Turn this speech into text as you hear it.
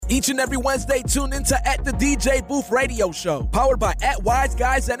Each and every Wednesday, tune into At the DJ Booth Radio Show, powered by At Wise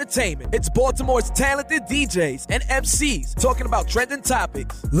Guys Entertainment. It's Baltimore's talented DJs and MCs talking about trending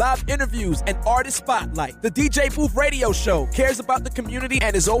topics, live interviews, and artist spotlight. The DJ Booth Radio Show cares about the community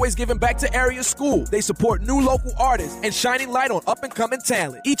and is always giving back to area schools. They support new local artists and shining light on up-and-coming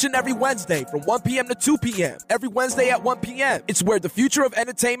talent. Each and every Wednesday from 1 p.m. to 2 p.m. Every Wednesday at 1 p.m. It's where the future of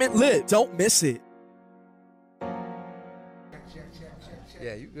entertainment lives. Don't miss it.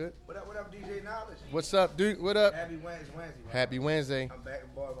 Yeah, you good? What up, DJ Knowledge? What's up, dude? What up? Happy Wednesday. Man. Happy Wednesday. I'm back in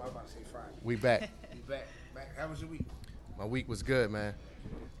Baltimore. I'm about to say Friday. We back. You back. How was your week? My week was good, man.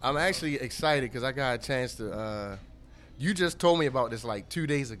 I'm actually excited because I got a chance to, you just told me about this like 2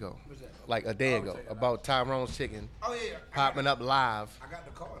 days ago. What's that? Like a day ago. About Tyrone's chicken. Oh, yeah. Popping up live. I got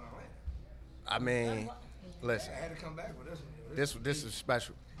the call and I mean, listen. I had to come back with this one. This is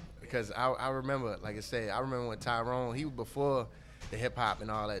special because I remember, like I said, I remember when Tyrone, he was before the hip hop and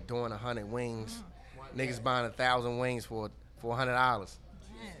all that, doing 100 wings. Niggas buying 1,000 wings for $100.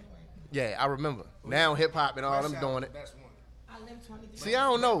 Yeah, I remember. Now hip hop and all them doing it. See, I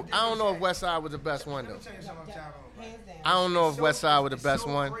don't know. I don't know if West Side was the best one though. I don't know if West Side was the best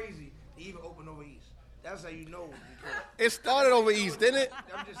one. Crazy to even open over East. That's how you know. It started over East, didn't it?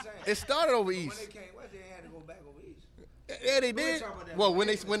 I'm just saying. It started over When East. they came West, they had to go back over East. Yeah, they did. Well, when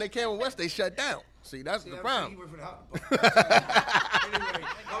they came West, they shut down. See, that's the problem.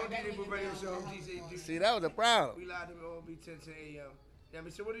 See, that was the problem. We live to all be 10 a.m. Yeah,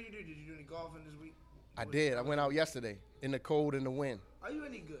 so what did you do? Did you do any golfing this week? I did. I went out yesterday in the cold and the wind. Are you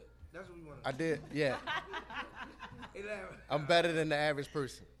any good? That's what we want to I did, yeah. I'm better than the average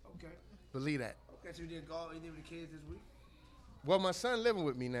person. Okay. Believe that. Okay, so you did golf. You did with the kids this week? Well, my son living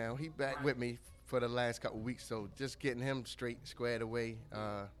with me now. He back with me for the last couple weeks, so just getting him straight, squared away.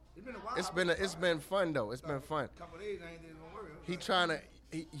 It's been a while. It's been fun though. It's been fun. A couple of days, I ain't did no work.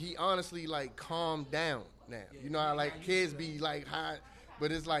 He honestly like calmed down now. You know how like kids be like high,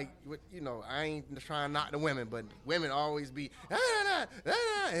 but it's like, you know, I ain't trying to knock the women, but women always be and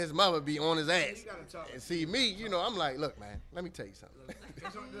his mother be on his ass. And see me, you know, I'm like, look, man, let me tell you something. I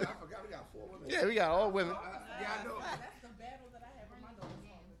forgot we got 4 women. Yeah, we got all women. Yeah, I know. That's the battle that I have with my daughter.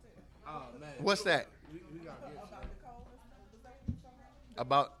 Oh man. What's that? We got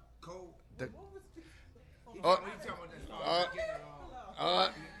About cold. the. He talking about that.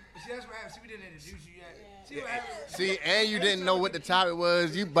 See, that's what happened. See, we didn't introduce you yet. See what happened? See, and you didn't know what the topic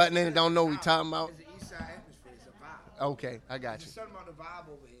was. You butting in and don't know what we talking about. It's an East Side atmosphere. It's a vibe. Okay, I got you. There's something about the vibe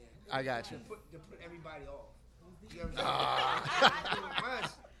over here. I got you. To put everybody off. You know what I'm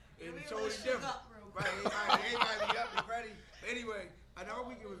saying? It's totally different. Right, everybody be up and ready. But anyway, I know our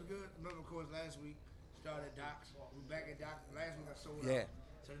weekend was good. Remember, of course, last week started at Doc's. We're back at Doc's. Last week I sold out. Yeah.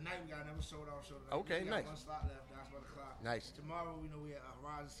 So tonight we got another sold out show. Okay, we got nice. One slot left. That's 1 o'clock. Nice. Tomorrow we know we at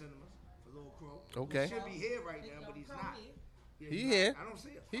Horizon Cinemas for Lil Crow. Okay. He should be here right now, but he's not. Yeah, He here. I don't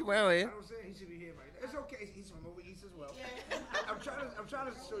see him. He around here. I don't see him. He should be here right now. It's okay. He's from over East as well. I'm trying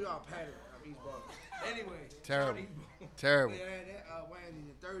to show y'all a pattern of East Baltimore. Anyway. Terrible. Terrible. Yeah, that Wednesday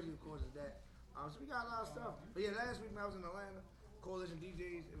and Thursday, of course, is that. So we got a lot of stuff. But yeah, last week when I was in Atlanta, Coalition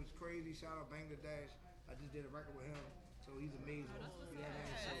DJs, it was crazy. Shout out Bangladesh. I just did a record with him. So he's amazing. You know what I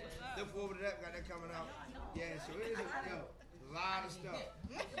mean? So look forward to that. Got that coming out. Yeah, so it is a lot of stuff.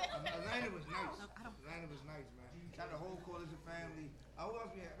 Atlanta was nice. Atlanta was nice, man. Got the whole Coalition family. Who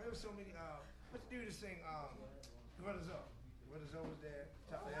else we had? There was so many. What's the dude to sing? Gorilla Zoe. Gorilla Zoe was there.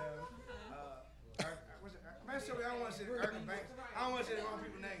 Top of hell. Man, sorry, I don't want to say Eric Banks. I don't want to say the wrong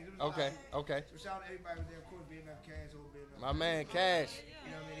people's names. Okay. So shout out to everybody who was there. Of course, BMF Cash, old BMF. My man Cash.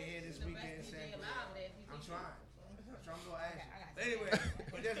 You know what I mean? They're here this weekend. I'm trying. I'm a little ashy. But anyway,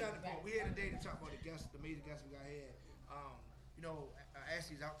 but that's not the point. We're here today to talk about the major guests we got here. You know,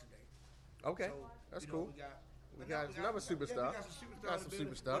 Ashley's out today. Okay, So, that's you know, cool. We got another superstar. Yeah, we got some superstars. Got some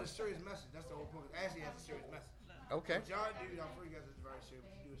superstars. But a serious message. That's the whole point. Ashley has a serious message. Okay. What y'all do, y'all three guys is very serious.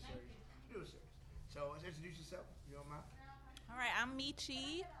 You do it serious. Do it serious. So let's introduce yourself. You don't mind? All right, I'm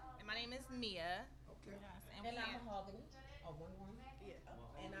Michi, and my name is Mia. Okay. And I'm Mahogany. Oh, 1-1. Yeah.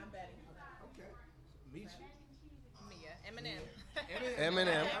 And I'm Betty. Okay. Michi. Mia. Eminem.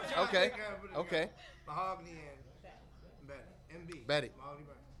 Eminem. Okay. Okay. Mahogany and Betty. MB. Betty. Mahogany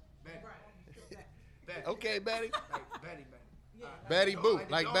Betty. Betty. Okay, Betty. Like Betty. Yeah. Betty Boop.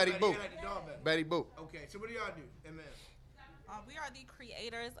 Like Betty Boop. Like the dog Betty Betty. Boop. Okay, so what do y'all do? Amen. We are the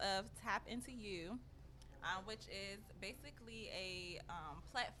creators of Tap Into You, which is basically a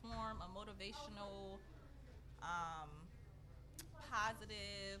platform, a motivational,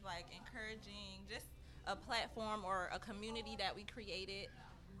 positive, like encouraging, just a platform or a community that we created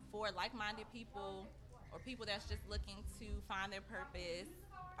for like-minded people or people that's just looking to find their purpose,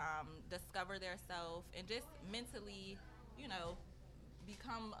 discover their self and just mentally,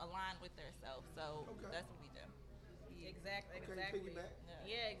 become aligned with their self. So that's what we do. Exactly.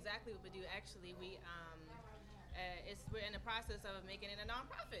 Yeah, exactly what we do. Actually, we're in the process of making it a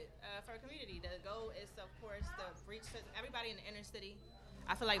nonprofit for our community. The goal is, of course, to reach everybody in the inner city.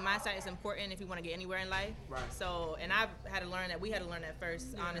 I feel like mindset is important if you want to get anywhere in life. Right. So, and we had to learn that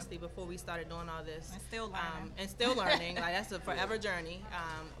first, honestly, before we started doing all this. And still learning. Like, that's a forever journey.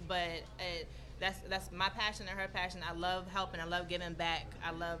 But that's my passion and her passion. I love helping. I love giving back.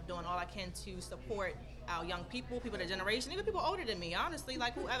 I love doing all I can to support our young people of the generation, even people older than me, honestly,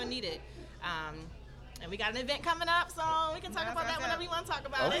 like whoever need it. And we got an event coming up, so we can talk about that whenever you want to talk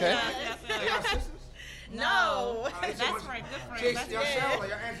about it. No. That's right. Y'all sound like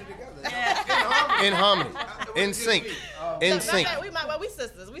y'all answer together. Yeah. In harmony. In sync. In sync. We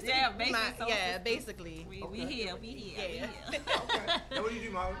sisters. Basically. We here. Yeah. Okay. Now, what do you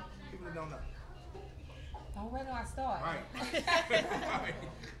do, Molly? People that don't know. Where do I start? Right.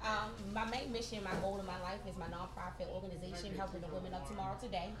 My main mission, my goal in my life is my nonprofit organization, helping the women of tomorrow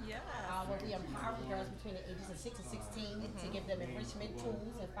today. Yeah. Where we empower girls between the ages of 6 and 16 to give them enrichment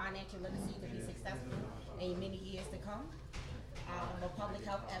tools and financial literacy to be successful in many years to come. I'm a public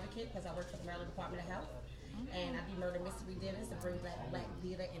health advocate because I work for the Maryland Department of Health. And I do murder mystery dinners to bring black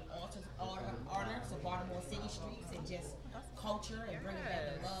theater and honor to Baltimore city streets and just culture and bringing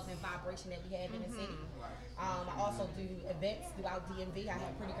back the love and vibration that we have in the city. I also do events throughout DMV. I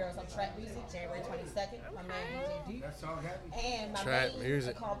have Pretty Girls on Track Music, January 22nd. My man DJ Duke. That's all happy. And my main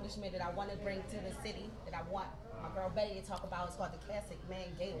accomplishment that I want to bring to the city that I want my girl Betty to talk about is called the Classic Man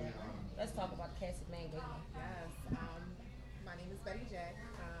Gala. Let's talk about the Classic Man Gala. Yes. My name is Betty Jack.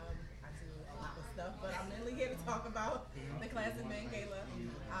 I do a lot of stuff, but I'm mainly here to talk about the Classic Man Gala.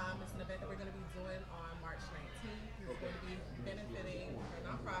 It's an event that we're going to be doing on March 19th. It's going to be benefiting a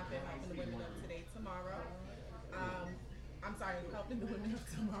nonprofit, helping the women of today, tomorrow. I'm sorry, helping the women of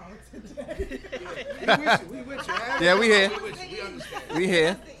tomorrow today. We with you. Yeah, we here. We understand. We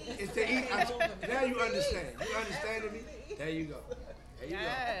here. It's to eat. Now you understand. You understand me? There you go.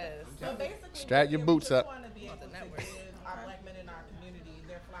 Yes. So basically, Strap your boots up. We want to be able to give our black men in our community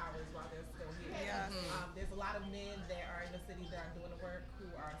their flowers while they're still here. Yeah. There's a lot of men that are in the city that are doing the work, who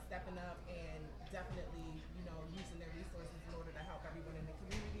are stepping up and definitely, using their resources in order to help everyone in the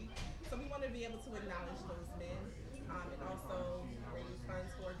community. So we want to be able to acknowledge those men and also raise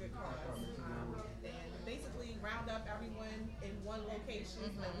funds for a good cause. And basically round up everyone in one location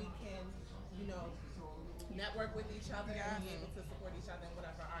so that we can, network with each other and be able to support each other in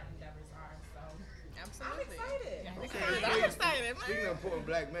whatever our endeavors are. So Absolutely. I'm excited. I'm excited. Speaking of important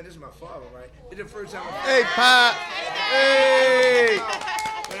black men, this is my father, right? It's the first time Hey, Pop. Hey.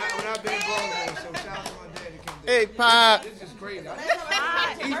 when I've been involved with it, so shout out to my dad that came there. Hey, Pop. This is crazy.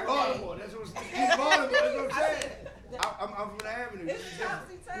 East Baltimore. That's what I'm saying. I'm from the Avenue. This is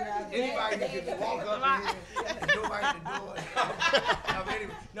different. Anybody can walk up here and nobody at the door.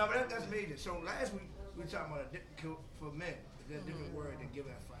 No, but that's major. So last week we were talking about for men. There's a different word than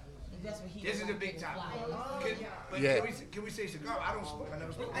giving a fuck. This is a big topic. Can we say cigar? I don't smoke. I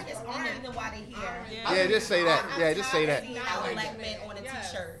never smoke. I just only know why they here. Yeah, just say that. Yeah, just say that. Our black men on a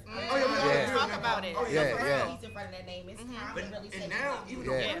t-shirt. Talk about it. Yeah. He's in front of that name. It's time to really say And now, that. even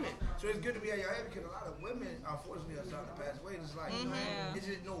though women, so it's good to be at your advocate. A lot of women, unfortunately, are starting to pass away. It's like, there's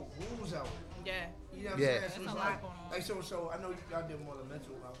just no rules out there. Yeah. You know what I'm saying? So it's like, so I know y'all did more of the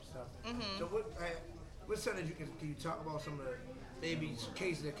mental health stuff. So what something can you talk about some of the maybe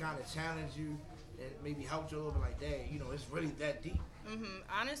cases that kind of challenge you and maybe helped you a little bit like that? It's really that deep.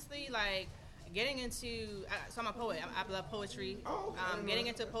 Honestly, like getting into, so I'm a poet. I love poetry. Oh, okay. Getting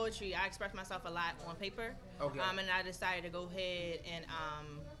into poetry, I express myself a lot on paper. Okay. And I decided to go ahead and,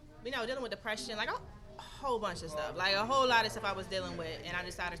 dealing with depression, like a whole bunch of stuff, like a whole lot of stuff I was dealing with, and I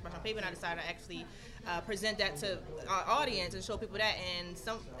decided to express on paper, and I decided to actually present that to our audience and show people that.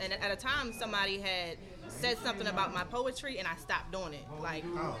 And at a time, somebody had said something about my poetry, and I stopped doing it. Like,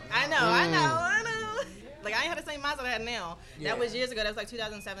 I know. Like, I ain't had the same mindset I had now. Yeah. That was years ago. That was like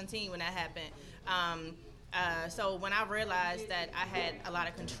 2017 when that happened. So when I realized that I had a lot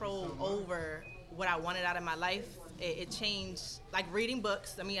of control over what I wanted out of my life, it changed. Like reading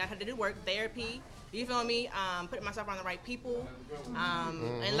books. I mean, I had to do work, therapy. You feel me? Putting myself around the right people,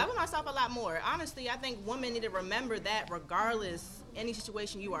 and loving myself a lot more. Honestly, I think women need to remember that regardless any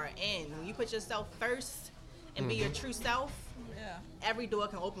situation you are in, when you put yourself first and be your true self, every door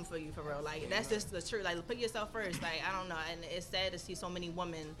can open for you, for real. Like, that's just the truth. Like, put yourself first. Like, I don't know. And it's sad to see so many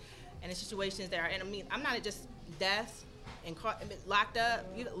women in situations that are, and I mean, I'm not just death, locked up,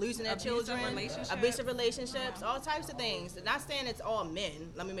 losing their children, relationships. abusive relationships, all types of things. Not saying it's all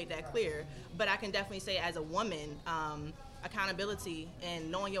men, let me make that clear, but I can definitely say as a woman, accountability and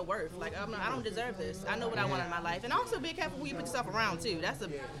knowing your worth. Like, I don't deserve this. I know what I want in my life. And also be careful who you put yourself around, too.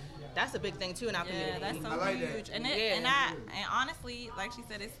 That's a big thing, too, in our community. Yeah, that's so like huge. that. And honestly, like she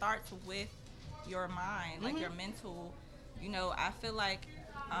said, it starts with your mind, like your mental. You know, I feel like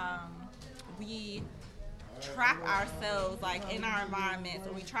we trap ourselves like in our environments,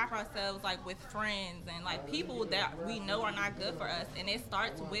 or we trap ourselves like with friends and like people that we know are not good for us. And it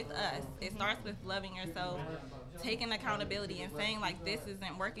starts with us. It starts with loving yourself, taking accountability and saying like, this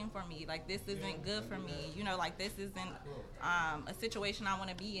isn't working for me, like this isn't good for me, you know, like this isn't a situation I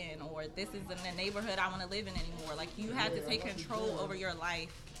want to be in, or this isn't a neighborhood I want to live in anymore. Like, you have to take control over your life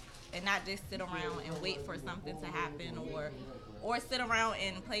and not just sit around and wait for something to happen, or sit around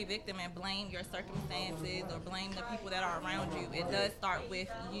and play victim and blame your circumstances or blame the people that are around you. It does start with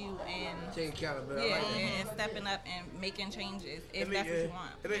you and Taking accountability. yeah, and stepping up and making changes if that's what you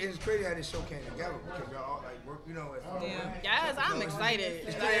want. It's crazy how this show came together because y'all all like work, you know. Yes, I'm excited.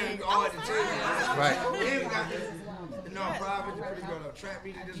 It's crazy we all at the table. Right. And we got the non-profit, the Pretty Girl Trap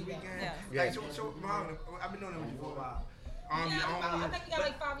meeting this weekend. Yeah. Like, so Muhammad, I've been knowing that with you for a while. I think you got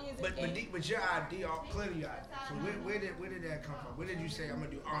like 5 years. But your idea, clearly your idea. So where did that come from? Where did you say I'm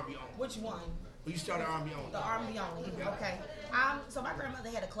gonna do R&B only? Which one? Well, you started R&B only. The R&B only. Okay. So my grandmother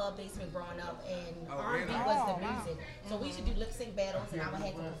had a club basement growing up, and R&B really? was the music. So we used to do lip sync battles, and I would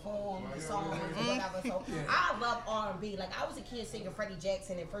have to perform the songs or whatever. So I love R&B. Like, I was a kid singing Freddie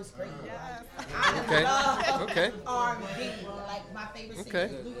Jackson in first grade. Like, I love R&B. Like, my favorite singer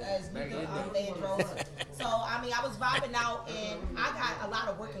is Luther Vandross. So I mean, I was vibing out, and I got a lot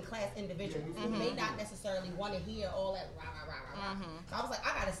of working class individuals who may not necessarily want to hear all that rah rah rah rah. So I was like,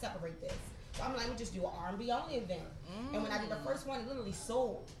 I gotta separate this. So I'm like, we just do an R&B only event. And when I did the first one, it literally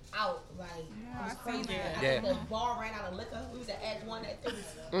sold out. Like, it was crazy. I think the bar ran out of liquor. We was at Act 1. It was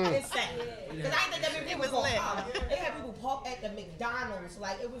insane. Because I didn't think that many people was going to come. They had people park at the McDonald's.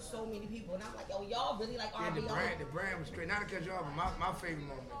 Like, it was so many people. And I'm like, yo, y'all really like R&B only? The brand was great. Not to cut you off, but my favorite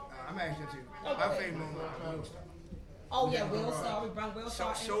moment, I'm asking you too. My favorite moment was Will Star. Oh, yeah, Will Star. We brought Will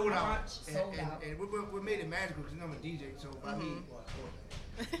Star in. Sold out. Sold out. And what made it magical, because you know I'm a DJ, so by me,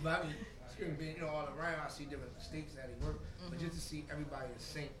 being, you know, all around, I see different states that he work, but just to see everybody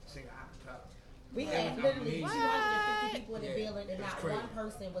sing a cappella. We had literally 250 people in the building, and not one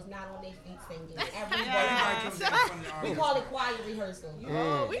person was not on their feet singing. Everybody. We call it choir rehearsal.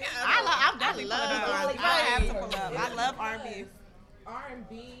 I definitely love R&B. I have to pull up. I love R&B.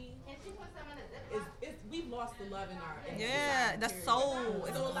 R&B we've lost the love in our the soul.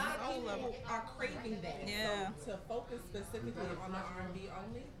 So a lot of people are craving that. Yeah. So to focus specifically on the R&B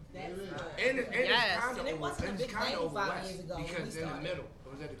only, that's and it wasn't a big thing 5 years ago. Because in the middle, it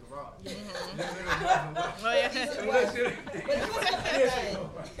was at the garage.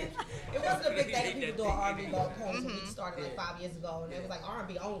 It wasn't a big thing that people doing R&B back home. So we started like 5 years ago, and it was like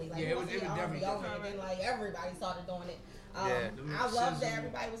R&B only. Like, it was R&B only, and then like everybody started doing it. I love that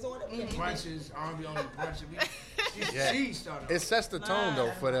everybody was doing it. Brunches, R&B only brunches. She started. It sets the tone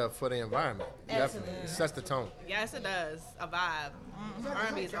though for the environment. Absolutely. It sets the tone. Yes, it does. A vibe.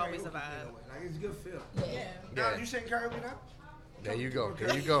 R&B is always a vibe. Like, it's a good feel. Yeah. Now, you sing karaoke now? There you go.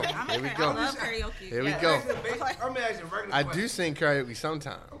 There you go. Here we I go. love karaoke. Here we go. I'm asking regular I do sing karaoke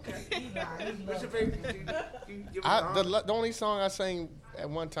sometimes. Okay. What's your favorite? The only song I sang at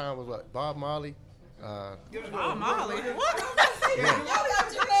one time was what? Bob Marley. Bob Marley. What?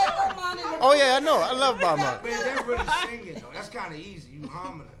 Oh yeah, I know. I love Bob Marley. Man, that's really singing though. That's kind of easy. You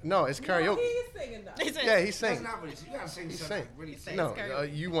humming it. No, it's karaoke. He is singing though. Yeah, he That's sings. not really. You gotta sing He something sings. really sing. No,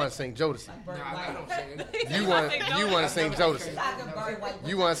 you want to sing Jodeci. No, I don't sing it. You want to sing Jodeci.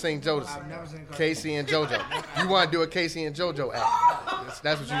 You want to sing I've Jodeci. never seen karaoke. Casey and JoJo. You want to do a Casey and JoJo act.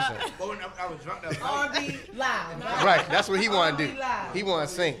 That's what you saying. Oh, no, I was drunk that R&B live. Right, that's what he want to do. He want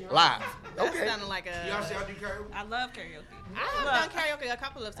to sing live. That's Okay. sounding like a. Y'all say I do karaoke? I love karaoke. I have done karaoke a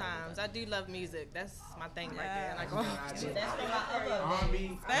couple of times. I do love music. That's my thing right there. Like, That's one of my other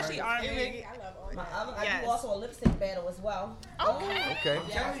R&B. Especially R&B. I do also a lip sync battle as well. Okay.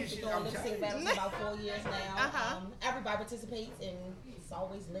 Yeah, I've been doing lip sync battles for about 4 years now. Everybody participates, and it's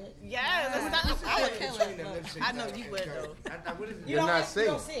always lit. yes, I would kill it. I know you would though. You're not You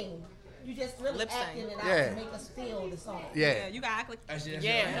don't singing. sing. You just really Lip sync. acting it out Yeah. to make us feel the song. Yeah. You gotta act like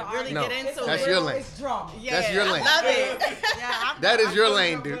Yeah, really No, get into that's it. your lane. It's drama. Yeah, That's your lane. I love it. That is your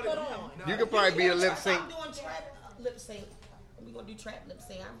lane, dude. You could probably be a lip sync. I'm doing trap lip sync. we gonna do trap lip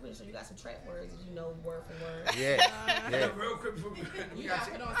sync. I'm pretty sure you got some trap words if you know word for word. Yeah. Real quick,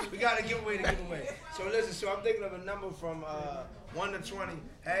 we got to give away. So listen, so I'm thinking of a number from 1 to 20.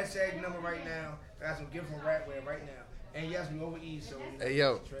 Hashtag number right now. I got some gift from Ratware right now. And yes, we over eat, so Hey,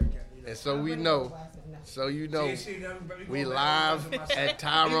 yo. And so we know, we live at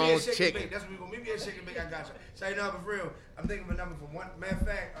Tyrone's Chicken. That's what we gonna meet me at Chicken Bake. I got you. Say no, but for real, I'm thinking of a number from 1. Matter of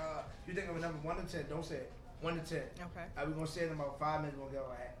fact, you think of a number 1 to 10. Don't say it. 1 to 10. Okay. We're gonna say it in about 5 minutes. We're gonna get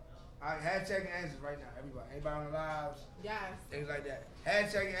our hat. All right, hashtag your answers right now, everybody. Anybody on the lives? Yes. Things like that.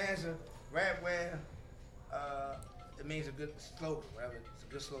 Hashtag your answer. Ratware. It means a good slogan, whatever. It's a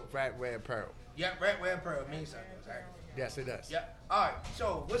good slogan. Ratware Apparel. Yeah, Ratware Apparel means something. Exactly. Yes, it does. Yeah. All right.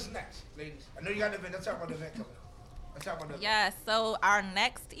 So what's next, ladies? I know you got the event. Let's talk about the event coming up. Let's talk about the event. Yes, so our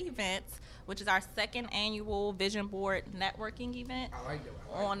next event, which is our 2nd annual Vision Board networking event, I like that.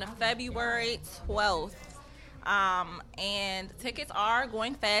 on February 12th. And tickets are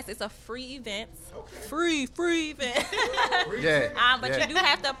going fast. It's a free event. Okay. Free event. Yeah. But you do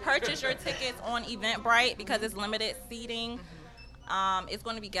have to purchase your tickets on Eventbrite because it's limited seating. It's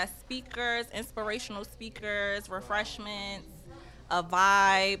going to be guest speakers, inspirational speakers, refreshments, a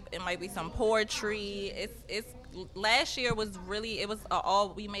vibe. It might be some poetry. It's last year was really,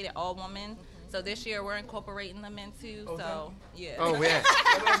 we made it all women. So this year we're incorporating them into. Okay. So yeah. Oh, yeah.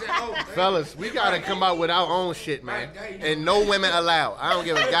 Fellas, we got to come out with our own shit, man. And no women allowed. I don't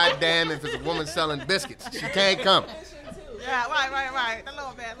give a goddamn if it's a woman selling biscuits. She can't come. Yeah, right. A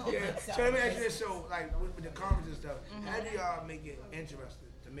little bit. Yeah. So let me ask you this. So like with the conference and stuff, how do y'all make it interesting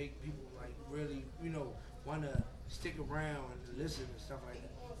to make people like really, want to stick around and listen and stuff like that?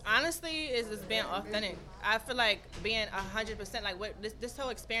 Honestly, it's just being authentic. I feel like being 100%, like what this whole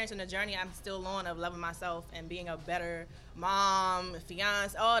experience and the journey I'm still on of loving myself and being a better mom,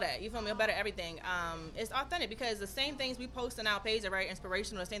 fiance, all that. You feel me? A better everything. It's authentic because the same things we post on our page are very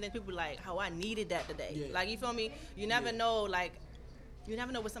inspirational. The same things people like, how I needed that today. Yeah. Like, you feel me? You never know, like, you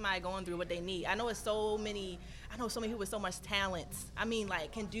never know what somebody going through, what they need. I know so many people with so much talent. I mean,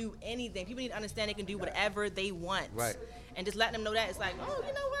 like, can do anything. People need to understand they can do whatever they want. Right. And just letting them know that it's like, oh,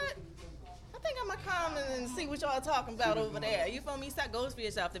 you know what? I think I'm gonna come and see what y'all talking about over there. You feel me? Set goals for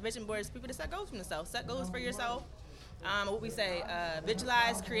yourself. The vision board is people that set goals for themselves. Set goals for yourself. What we say,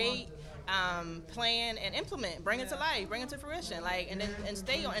 visualize, create, plan, and implement. Bring it to life. Bring it to fruition. Like, and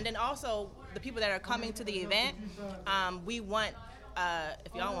stay on. And then also the people that are coming to the event, we want.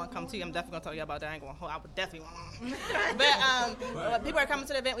 If y'all want to come too, I'm definitely gonna tell you about that. I would definitely want. But people are coming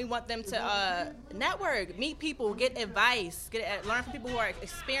to the event. We want them to network, meet people, get advice, learn from people who are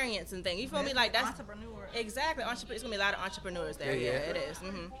experienced and things. You feel me? Like that's entrepreneurs. Exactly. It's gonna be a lot of entrepreneurs there. Yeah, it is.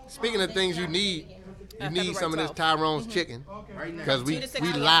 Mm-hmm. Speaking of things you need some of this Tyrone's Chicken because we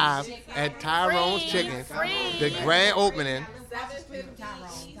live at Tyrone's Chicken, the grand opening.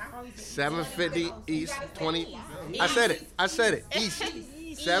 750 East 20. I said it. East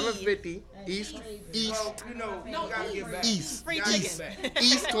 750 East. You gotta get back. East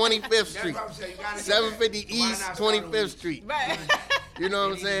 25th Street. 750 East 25th Street. You know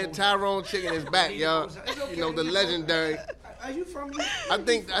what I'm saying? Tyrone Chicken is back, y'all. The legendary. Are you from here? I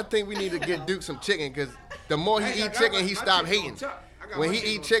think we need to get Duke some chicken because the more he eat chicken, he stop hating. When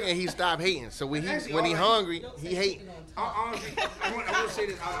he eat chicken, he stop hating. So when he hungry, he hating. Honestly, I want to say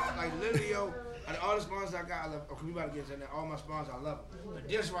this. Like literally, all the sponsors I got, I love. Okay, we about to get to that. All my sponsors, I love them. But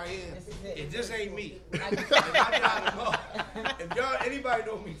this right here, if this ain't me, if y'all anybody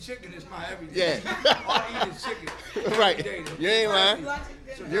know me, chicken is my everything. Yeah. All I eat is chicken. Right. You ain't lying.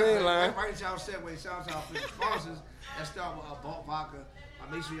 So you ain't lying. Right y'all segue. Shout out for the sponsors. Let's start with Balt Vodka.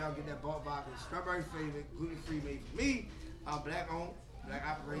 Make sure y'all get that Balt Vodka. Strawberry favorite, gluten free, made for me. Black owned. Black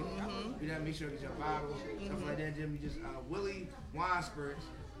operated. You gotta make sure you get your bottles, stuff like that. Then we just Willie Wine Spirits.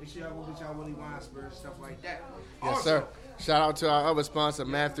 Make sure y'all go get y'all Willie Wine Spirits, stuff like that. Yes, also, sir. Shout out to our other sponsor,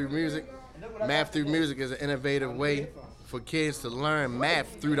 Math Through Music. Math Through Music is an innovative way for kids to learn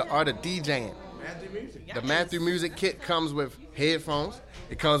math through the art of DJing. Math Through Music. The Math Through Music kit comes with headphones.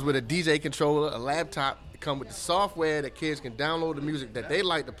 It comes with a DJ controller, a laptop. It comes with the software that kids can download the music that they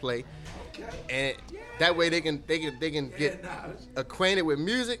like to play, and that way they can get acquainted with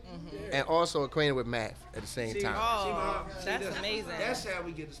music and also acquainted with math at the same time. Oh, that's amazing. That's how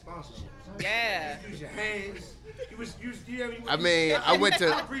we get the sponsorship. Yeah. Use your hands. I mean, I went to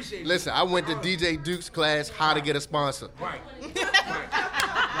DJ Duke's class, How to Get a Sponsor. Right.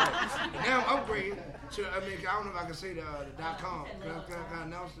 And now I'm upgrading to, I mean, I don't know if I can say the .com. Can I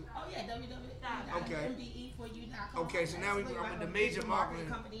announce it? Oh yeah, www.mbe4u.com. Okay, so now I'm with the major marketing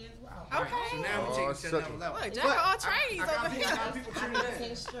company as well. Okay. So now we're taking it to another level. Look, Jack of all trades I over got here. people tuning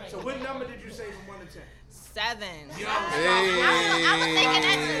in. So what number did you say from 1 to 10? 7. You I was thinking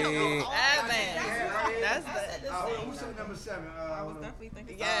that too. 7. That's the. Who said number 7? I was definitely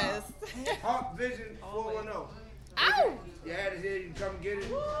thinking. Yes. Heart Vision 410. Ow! You had it here, you can come get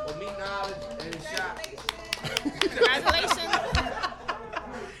it, or meet knowledge and shop. Congratulations.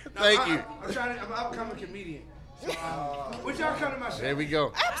 Thank you. I'm an upcoming comedian. So, would y'all come to my show? There we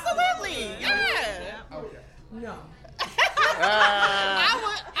go. Absolutely. Yeah. Okay. No.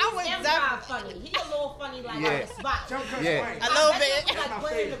 I would Improv definitely. funny. He a little funny like Yeah. on the spot. Jump cut Yeah. swing. A little bit. It's like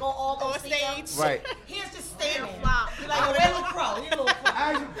putting to go all On go see him. stage. Right. Here's just standing. Flop. He like a little crow. He a little crow.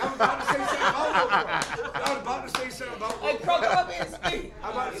 I was about to say something about Hey, crow, come up here and speak.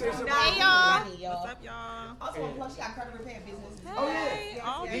 I'm about to say something Hey, about y'all. Funny, y'all. What's up, y'all? Also, plus, she got credit repair business. Oh, yeah.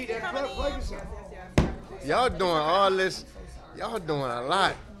 Oh, Need thank you that for coming plug in. yourself. Y'all doing all this. Y'all doing a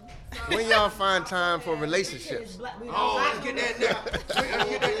lot. When y'all find time for relationships? Oh, let's get that now. Let's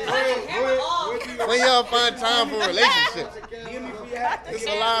get that. When y'all find time for relationships? Give me for your hat. There's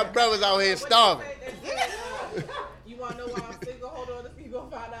a lot of brothers out here starving. You want to know why I'm single? Hold on, if you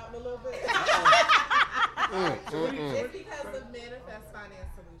gonna find out in a little bit. It's because of Manifest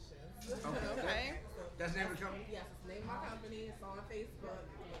Finance Solutions. Okay. That's the name of the company? Yes, it's the name of my company. It's on Facebook.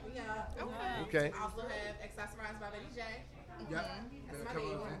 Look me up. Okay. I also have Accessorized by Betty J. Yep. That's my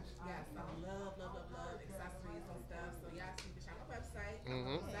baby. Yes, I love accessories and stuff. So y'all see the shop my website.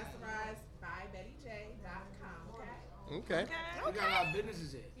 Accessorizedbybettyj.com. Okay. We got a lot of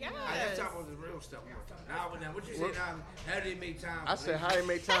businesses here. Yes. Let's talk about the real stuff. Now, what you say now? How do they make time? I said, how they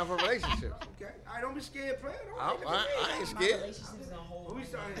make time for relationships? Okay. All right, don't be scared, player. I ain't scared. Relationships on hold. Who we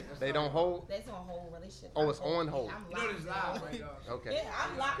starting? They don't hold. That's on hold relationship. Oh, it's on hold. I'm You know this live, right, dog? Okay. Yeah,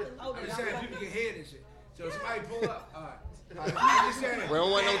 I'm locked and loaded. I'm just saying people can hear this shit. So if somebody pull up. All right. I'm just saying. We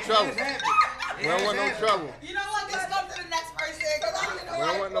don't want no trouble. We don't want no trouble. You know what? Let's go to the next person. We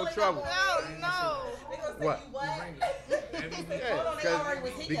don't want no trouble. No. What? Yeah,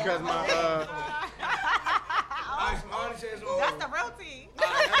 because my All right, so Artie says, That's the real tea. All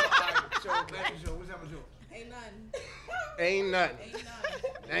right, so back to the show. What's up with you? Ain't none. ain't nothing. Ain't none.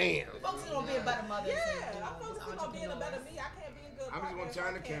 Damn. Folks are gonna be a better mother. Yeah, I'm focusing on being a better me. I can't be a good I'm just gonna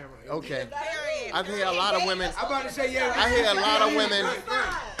turn the camera. Okay. Period. I hear a lot of women. I'm about to say, yeah. I hear a lot of women.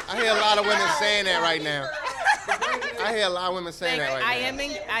 I hear a lot of women saying that right now. I hear a lot of women saying that right now.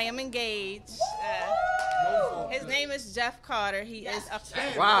 I am engaged. His name is Jeff Carter. He is a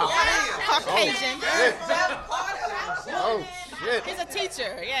Wow. Caucasian. Shit. Oh shit. He's a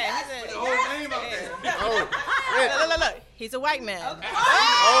teacher. Yeah, he's The a. whole name up there. Oh shit. Look. He's a white man. Oh.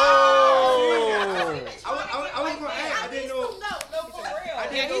 I was gonna ask. I didn't know. No, for real. I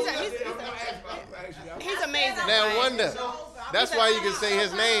didn't know. he's- I was gonna ask. He's amazing. Now wonder. That's why you can say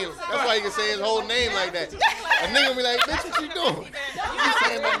his name. That's why you can say his whole name like that. A nigga be like, bitch, what you doing? You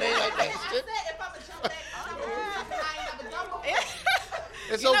saying my name like that? Shit.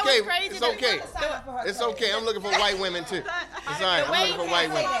 It's You know okay. what's crazy? It's okay. It's okay. I'm looking for white women too. It's all right. I'm looking for white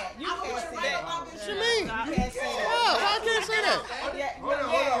women. You can't say that. What you mean? You can't say that. Why I can't say that?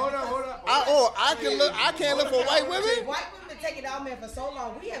 Hold on. I can't look for white women. White women take it out, man, for so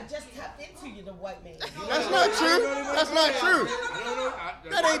long. We have just tapped into you, the white man. That's not true. That's not true.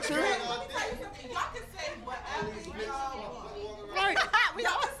 That ain't true. Let me tell you something. Y'all can say whatever y'all want. Right.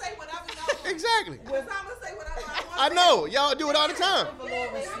 Y'all can say whatever y'all want. Exactly. Because I'm going to say whatever I want. I know. Y'all do it all the time. For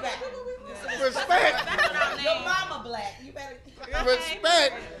Lord, respect. Respect. Your mama black. You better.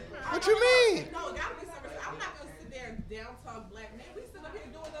 Respect. What you mean? No, y'all be some respect. I'm not going to sit there and down talk black men. We sit up here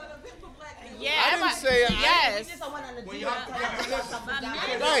doing an event for black men. Yeah, I didn't say We yes. just don't want to do When that. y'all- Men Right. be talking down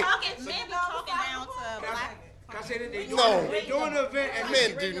to black. Can I say that they No. They're doing the event as Men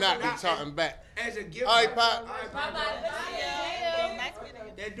do not be talking back. as a gift. All right, Pop.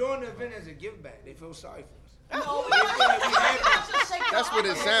 They're doing the event as a give back. They feel sorry for us. That's what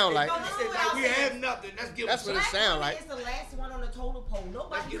it sound like. We have nothing. Let's give That's them what it sound like. It's the last one on the total pole. Let's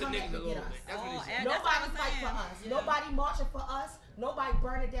Nobody give the come back niggas a to little get bit. us. That's what they say. And that's Nobody what I'm fight for saying. us. Nobody marching for us. Nobody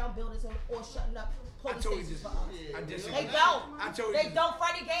burning down buildings or shutting up I police told you stations this. for us. I disagree. They don't. I told you They this. don't.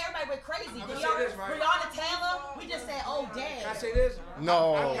 Friday Gay, everybody went crazy. I'ma say this, right? Breonna Taylor, we just said, oh, Can I damn. say this?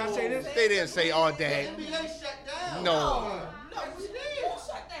 No. Can I say this? They didn't say all day. No. No, we did. Who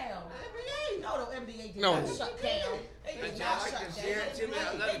shut down? No, the NBA did No. not shut down. They did not like shut this. down. Yeah, Jimmy, I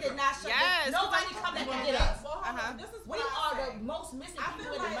love They you. did not shut Yes. down. Nobody come back and get us. This is We what I are say. the most missing I people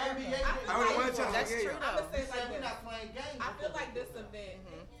feel in like America. I don't know what time That's I gave true you. I'm though. gonna say it like this. I feel like this event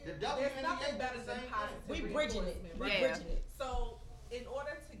There's nothing better than positive We bridging it. reinforcement, We right? bridging it. So, in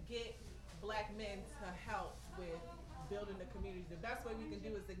order to get black men to help with building the community, the best way we can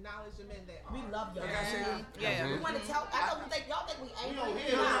do is acknowledge the men that are. We love y'all. Yeah. We want to tell. I don't think y'all think we We angry. don't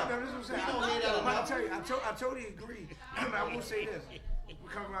hear that. No, this is what I'm saying. We don't hear that But I'll enough. tell you, I totally agree. I will say this.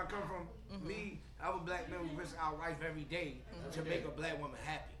 Where I come from, me, our black men, we risk our life every day to make a black woman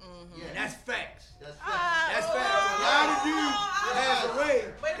happy. And that's facts. That's facts. A lot of dudes pass away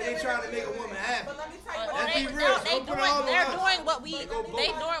and they trying to make a woman happy. But let me tell you, Let's be real. Don't put it all on They're us. doing what they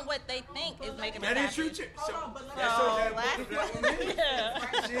doing what they think is making us That is happy. true. hold on, but let me That's tell so you, that black woman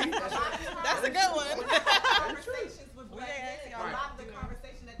is. See? That's a good one. conversations with black men, a Right. lot of the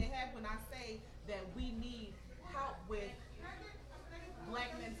conversation that they have when I say that we need help with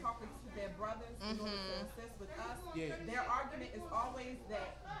black men talking to their brothers in order to assist with us, their argument is always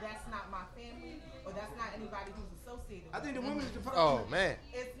that that's not my family or that's not anybody who's associated with I think the woman is the Oh man.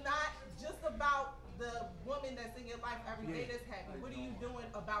 It's not just about the woman that's in your life every day that's happy. What are you doing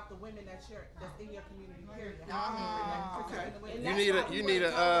about the women that's in your community, period? Okay. You need a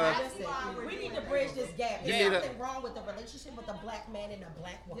Listen, we need to bridge this gap. You There's need a- nothing wrong with the relationship with the black man and the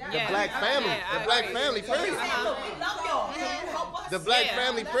black woman. Yeah. the black family. Yeah, The I black agree. family, period. Look, we love y'all. Can you help us? The black Yeah.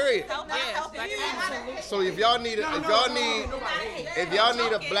 family, period. Help us, Yeah. help us. Absolutely. So if y'all need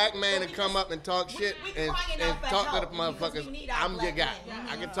a black man to come up and talk shit and talk to the motherfuckers, I'm your guy.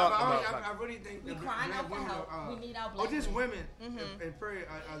 I can talk to motherfuckers. I really think We the crying black out for women help. are, We need our or black just women. women in period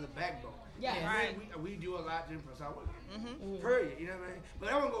are the backbone. Yeah. And Right. then we do a lot to impress our women. Period. You know what I mean? But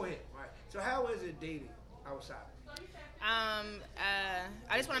I want to go ahead. Right. So how is it dating outside?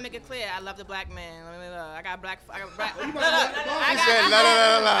 I just want to make it clear. I love the black man. I got black. Oh, She said la la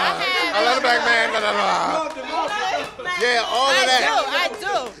la la. I love the black man. La la la. Yeah, all of that. I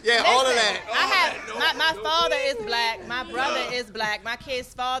do. Yeah, all of Listen, that. I have my father is black. My brother is black. My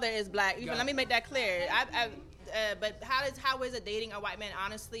kid's father is black. Let me make that clear. But how is it dating a white man?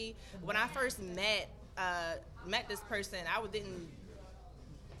 Honestly, when I first met this person, didn't.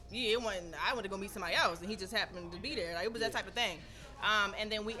 Yeah, I wanted to go meet somebody else, and he just happened to be there. Like, it was that type of thing. And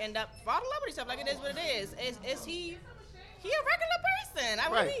then we end up falling in love with each other. Like, it is what it is. Is he a regular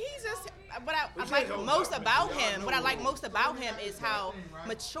person? Right. He's just. What I like most about him. What I like most about him is how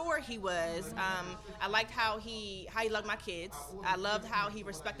mature he was. I liked how he loved my kids. I loved how he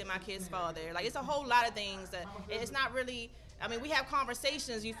respected my kid's father. Like, it's a whole lot of things that it's not really. I mean, we have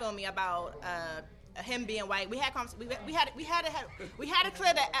conversations. You feel me about. Him being white, we had to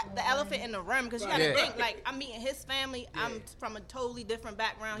clear the elephant in the room, because you got to think, like, I'm meeting his family. I'm from a totally different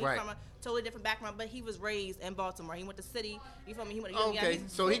background. He's from a totally different background, but he was raised in Baltimore. He went to city. You feel me? He went. Okay,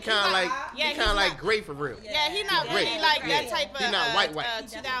 so he kind of like great for real. Yeah, he not Great. really like that type of. He not white.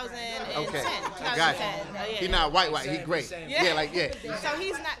 2010. Okay, 2010. gotcha. He not white. He great. Yeah, like yeah. So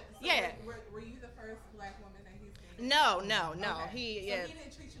he's not. Yeah. Were you the first black woman that he's dated? No. Okay. He So he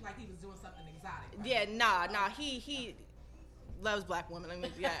didn't treat you like he was doing something exotic. Right? Yeah, nah. He loves black women. I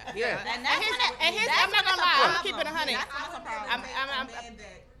mean, yeah. And that's I'm not gonna lie. I'm gonna keep it 100. That's a problem. I'm a man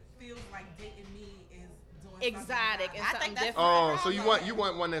that feels like dating me is doing exotic and I something think that's different. Oh, so you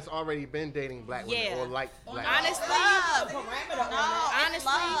want one that's already been dating black women Yeah. or like black women. Honestly, honestly,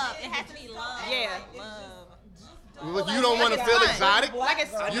 love. It has to be love. Yeah. Love. Well, you don't want to feel exotic? Like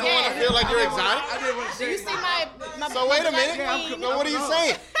it's, You don't want to feel like you're exotic? I didn't want to Do you see my So wait a minute. black queen? So what are you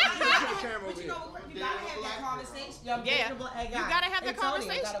saying? But you know, you gotta have that conversation. Yeah. You gotta have the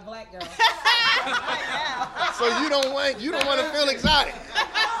conversation. Got a black girl. So you don't want to feel exotic? I'm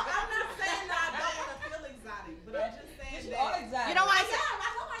not saying that I don't want to feel exotic, but I'm just saying that. You don't want to.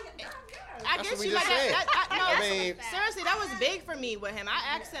 I That's get what we you just like said. no, I mean- seriously, that was big for me with him.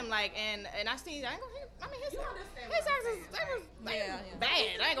 I asked him like, and I seen. His accents they was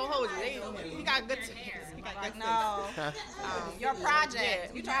bad. I ain't gonna hold you. He got good. He got good. No. Your project.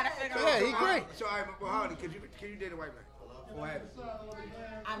 Yeah. You trying to figure out. Yeah, he great. So, all right, well, Hardy, can you date a white man? Or have you?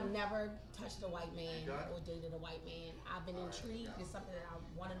 I've never touched a white man or dated a white man. I've been intrigued. It's something that I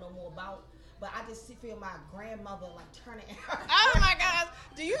want to know more about. But I just feel my grandmother like turning. Oh my gosh!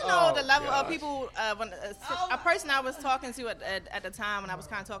 Do you know the level of gosh. people? When a person I was talking to at the time, when I was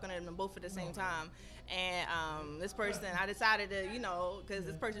kind of talking to them both at the same time, and this person, I decided to, because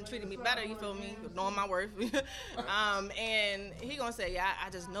this person treated me better. You feel me? Knowing my worth. And he gonna say, yeah, I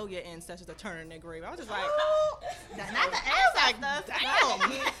just know your ancestors are turning their grave. I was just like, Not the ancestors. damn.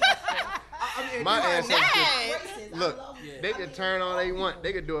 My ancestors, Dang. look, they could turn all they want.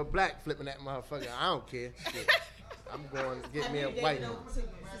 They could do a black flipping that motherfucker. I don't care. Shit. I'm going to get me a white one.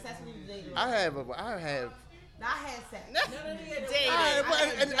 I have I had sex.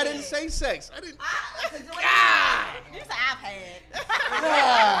 I didn't say sex. I didn't. You said I've had.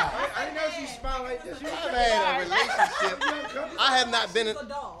 I didn't know she smiled like this. I've had a relationship. I have not been in.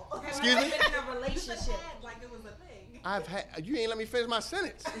 Excuse me? Been in a relationship. Like it was a thing. I've had. You ain't let me finish my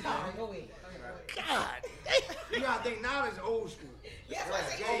sentence. Go ahead. God. You gotta think now it's old school. Yes, I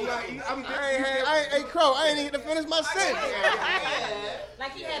say Hey, Crow, I ain't even get to finish my sentence.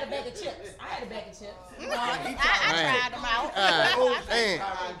 like he had a bag of chips. I had a bag of chips. I tried them out. Man.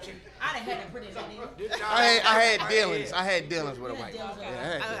 I didn't have that pretty lady. I had dealings. I had dealings with a white woman. dealings with Yeah, I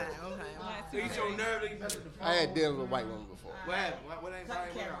had dealings. So you so nervous you messed with the phone. I had dealings with white women before. What happened? What ain't Cut right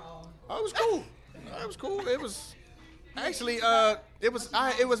the with camera her? off. Oh, it was cool. It was cool. It was actually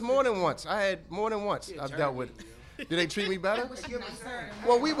it was more than once. I had more than once I've dealt with it. Did they treat me better?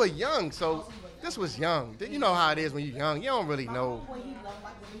 Well, we were young, so this was young. You know how it is when you're young. You don't really know. When he loved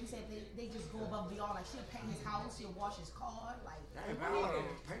white women, he said they just go above and beyond. Like she'll paint his house, she'll wash his car. Like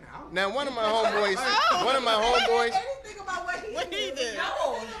Now, one of my homeboys, anything about what he did.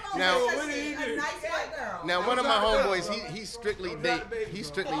 Now- A nice white girl. now one of my homeboys, he strictly date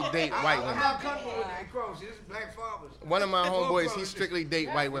white I'm women. not comfortable with that. Cross. This is black fathers. One of my homeboys, he strictly date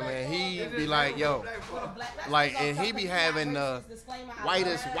white women, and he be like, yo, like, and he be having the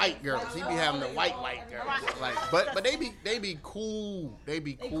whitest white girls. He be having the white girls. Like, but they be cool. They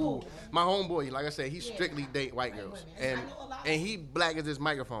be cool. My homeboy, like I said, he strictly date white girls, and he black as his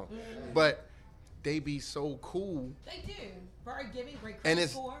microphone, but they be so cool. They do. Very giving, great And credit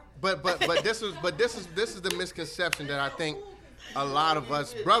it's score. but this is the misconception that I think a lot of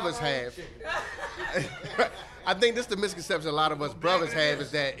us brothers have. I think this is the misconception a lot of us brothers have,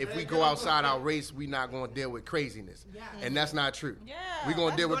 is that if we go outside our race, we're not going to deal with craziness. And that's not true. Yeah, We're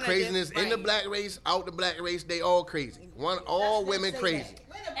going to deal with gonna craziness get- in the right. black race, out the black race, they all crazy. All women crazy.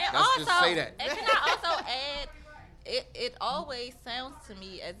 And Let's also, just say that. and can I also add, it always sounds to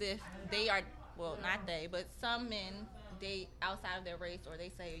me as if they are, well, not they, but some men date outside of their race, or they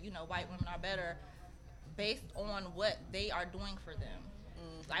say, white women are better based on what they are doing for them.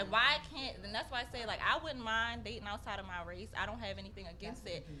 Like, why can't, and that's why I say, like, I wouldn't mind dating outside of my race. I don't have anything against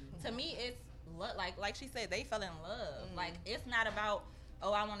it. To me, it's, like she said, they fell in love. Like, it's not about,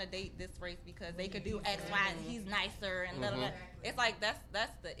 oh, I want to date this race because they could do X, Y, and he's nicer, and blah, blah, blah. It's like, that's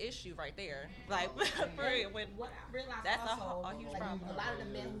the issue right there. Like, for real, What I realized that's also, a huge like, problem. a lot of the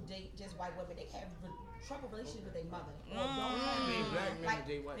men who date just white women, they have trouble relationship with their mother. Or don't I have mean, black men like,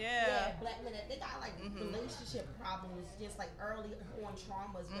 date white. Yeah. black men, they got like relationship problems, just like early on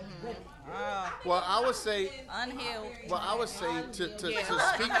traumas with women. Well, I would say Unhealed. Well, I would say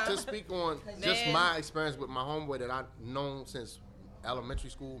to speak on just my experience with my homeboy that I've known since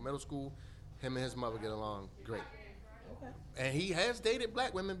elementary school, middle school. Him and his mother get along great, and he has dated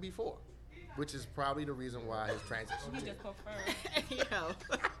black women before, which is probably the reason why his transition. You just prefer. Yo.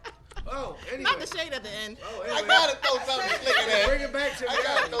 Oh, anyway. Not the shade at the end. Oh, I anyway. gotta throw something slick in there. Bring it back to me. I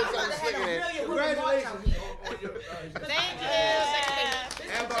gotta throw something slick in there. Congratulations on your. Thank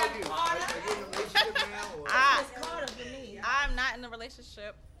you. How about you? Are you in a relationship now? Or? It's Carter for me. I'm not in a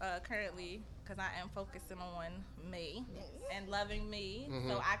relationship currently because I am focusing on me and loving me,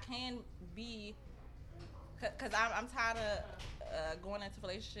 so I can be. Because I'm tired of going into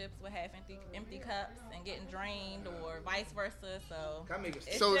relationships with half empty cups and getting drained, or vice versa. So Can I make a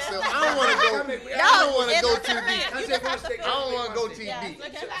it's So just- I don't want to go too deep. Can I say one statement? I don't want to go too Yeah, deep. so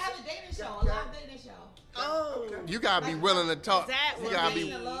You can gotta I- have a dating show, a live dating show. Oh. You gotta be willing to talk. That You would gotta be- be.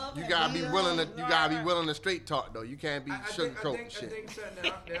 You gotta be willing to. You gotta be willing to straight talk though. You can't be I sugarcoating shit. think something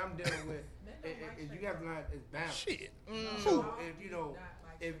that I'm dealing with is you have to learn is balance. Shit. So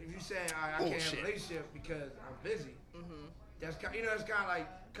if you say I can't have Bullshit. a relationship because I'm busy, that's kind it's kind of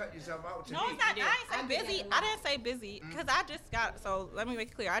like cut yourself out to No, me. it's not. I ain't say busy. I didn't say busy because I just got. So let me make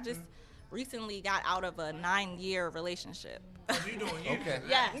it clear. I just recently got out of a 9-year relationship. You doing you? Okay.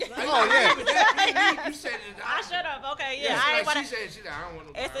 Yeah. Oh yeah. You said it. I should have. Okay. Yeah. Yeah, I ain't like wanna. she said, I don't want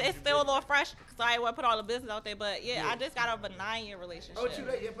no. It's still a little fresh because I ain't want to put all the business out there. But yeah, I just got out of a 9-year relationship. Oh, too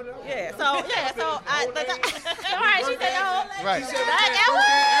late. Yeah, put it on. Yeah. So all right. She said, oh. Right.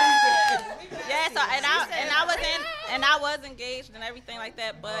 Yeah, so and I was engaged and everything like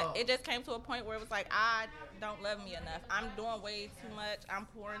that, but it just came to a point where it was like I don't love me enough. I'm doing way too much. I'm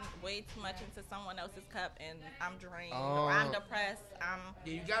pouring way too much into someone else's cup, and I'm drained. Or I'm depressed.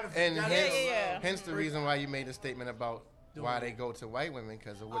 Yeah, you gotta. And yeah. hence the reason why you made a statement about why they go to white women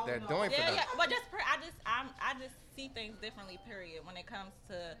because of what they're doing for them. Yeah. But I just see things differently. Period. When it comes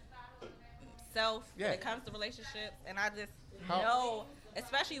to self, when it comes to relationships, and I just know,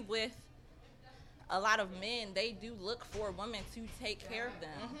 especially with a lot of men, they do look for women to take care of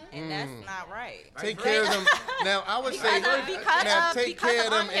them, and that's not right. Take care of them. Now, I would say, take care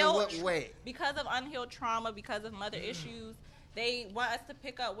of them in what way? Because of unhealed trauma, because of mother issues, they want us to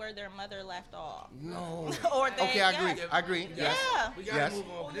pick up where their mother left off. No. Or they, okay, I agree. Yeah. We gotta move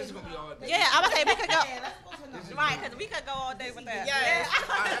on. This is gonna be all day. Yeah, I would say we could go. Right, because we could go all day with that. Yeah.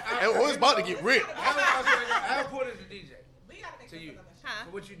 It's about to get real. How important is the DJ to you? Huh?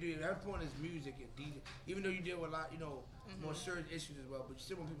 For what you do, how important is music and DJ? Even though you deal with a lot, more serious issues as well, but you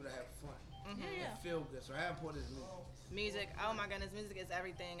still want people to have fun and feel good. So how important is music? Music, oh my goodness, music is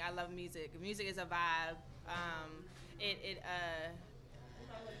everything. I love music. Music is a vibe.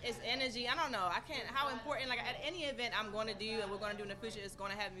 It's energy. I don't know. I can't. How important? Like at any event I'm going to do and we're going to do in the future is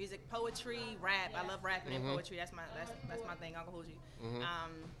going to have music, poetry, rap. I love rapping and poetry. That's my thing. Uncle Hoochie.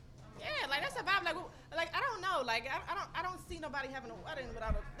 Yeah, like that's a vibe. Like I don't know. Like I don't see nobody having a wedding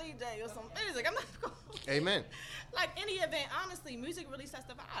without a DJ or some music. I'm not going. Amen. Like any event, honestly, music really sets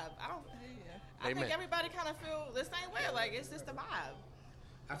the vibe. I think everybody kind of feel the same way. Like it's just a vibe.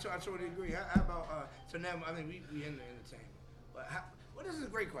 I totally agree. How about so now I think we in the entertainment, but this is a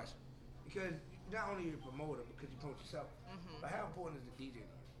great question because not only you're a promoter because you promote yourself, but how important is the DJ to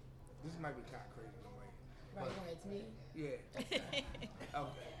you? This might be kind of crazy in a way. Right, it's me. Yeah.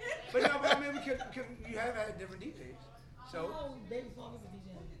 Okay. But no, I mean because you have had different DJs, so. Oh, Baby Funk is a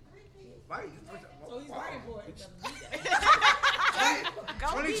DJ. Right. So he's right important.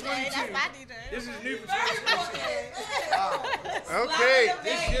 2022. That's my DJ. This is new for 2022. Okay.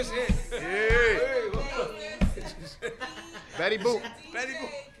 This just it. Yeah. Betty Boop. Betty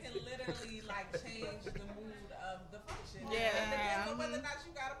Boop. Can literally like change the mood of the function. Yeah. It depends on whether or not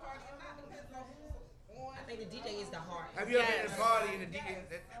you got a party or not. It depends on who's on. I think the DJ is the heart. Have you ever been at a party and the DJ?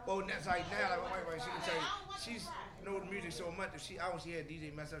 Well, that's like now, like my wife, she can tell you, she's know the music so much that I when she hear a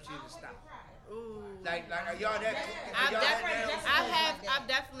DJ mess up, she had to stop. Ooh. Like are y'all that? I've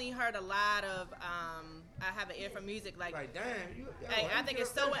definitely heard a lot of. I have an ear for music. Like damn, I think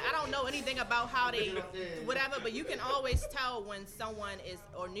it's so. I don't know anything about how they, whatever, but you can always tell when someone is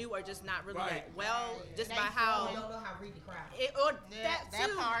or new or just not really that well, just by how. You don't know how to read the crowd. That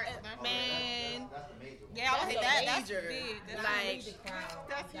too, part, man. Yeah, I would say that's major. big. Like,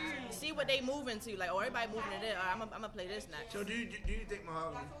 That's huge. see what they moving to. Like, everybody moving it in. I'm gonna play this next. So do you think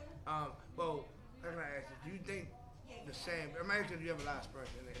Mahogany? Well, how can I ask you? Do you think the same? Imagine you have a lot of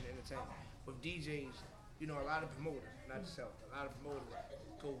experience in entertainment with DJs. A lot of promoters, not yourself. A lot of promoters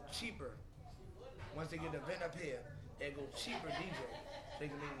go cheaper. Once they get the event up here, they go cheaper DJ. They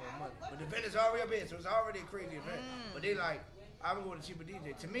can make more money. But the event is already up here, so it's already a crazy event. But they like, I'm going to cheaper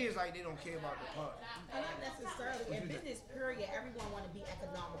DJ. To me, it's like they don't care about the party. Not necessarily. In business, period, everyone want to be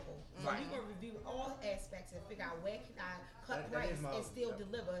economical. So you're going to review all aspects and figure out where can I cut price and still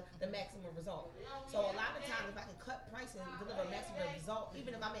deliver the maximum result. So a lot of times, if I can cut price and deliver a maximum result,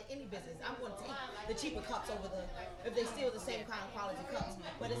 even if I'm in any business, I'm going to take the cheaper cups over if they still the same kind of quality cups.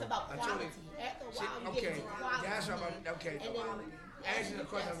 But it's about quality. After a while, you get into quality. That's what I'm about. Okay. And then, answer the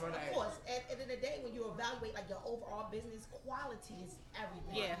question I'm going to ask. Of course, at the end of the day, when you evaluate like your overall business, quality is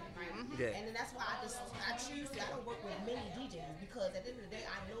everything. Yeah. Right? And then that's why I don't work with many DJs because at the end of the day,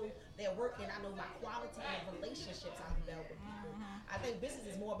 I know their work and I know my quality and relationships I'm developing with people. I think business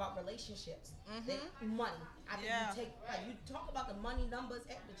is more about relationships than money. I think you talk about the money numbers,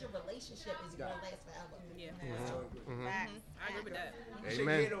 but your relationship is going to last forever. Yeah. I agree with that.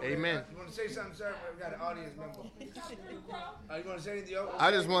 Amen. You want to say something, sir? We got an audience member. You want to say anything else?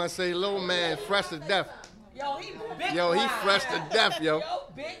 I just want to say, little man, fresh to death. Yo, he big Yo, he fresh to death, yo. Yo,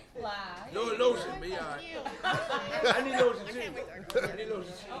 big fly. No lotion, but yeah, all right. I need lotion too. I need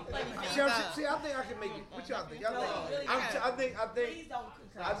lotion too. See, I think I can make it. What y'all think? I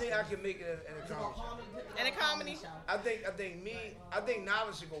think I can make it in a comedy show. In a comedy? I think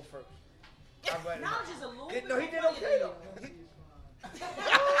Knowledge should go first. Knowledge is a little bit. No, he did okay though.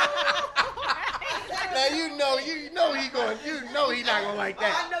 Now you know he not gonna like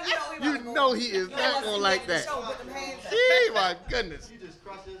that. You know he is not gonna like that. Gee, my goodness. You just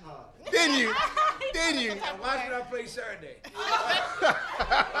crushed his heart. Didn't you? Why should I play Saturday?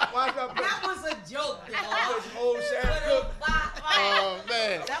 Why should I play? That was a joke, It was old Sam Cooke. Oh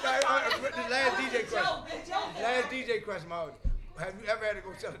man. The last DJ question. Last DJ question, Maud. Have you ever had to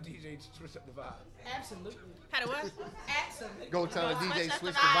go tell a DJ to switch up the vibe? Absolutely. Had a what? Absolutely. Go tell the DJ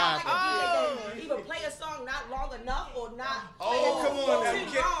switch the Like vibe. a DJ either play a song not long enough or not. Oh, come on now.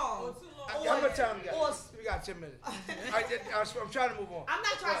 Too long. How much time we got? We got 10 minutes. I'm trying to move on. I'm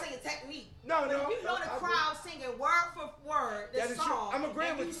not trying to say a technique. No. If you know the crowd singing word for word the That is true. song, I'm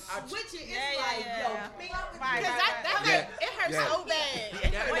agreeing with you. Switch it. It's like, yo, It hurts so bad.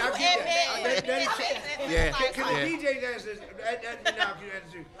 Can the DJ answer this?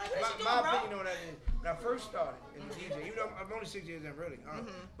 My opinion on that is, when I first started in the DJ, even though I'm only 6 years in really,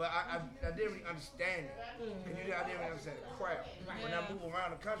 but I didn't really understand it. And I didn't really understand the crowd. When I move around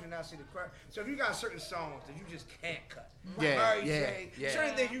the country and I see the crowd. So if you got certain songs that you just can't cut.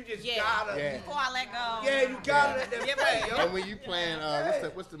 Certain things you just gotta. Before I let go. Yeah, you gotta let them play, yo. And when you playing,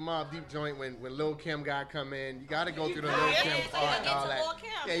 what's the Mobb Deep joint when Lil Kim guy come in, you gotta go through the Lil Kim part and all that.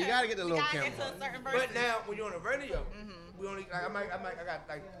 Yeah, you gotta get the Lil Kim part. But now when you're on the radio, we only like I got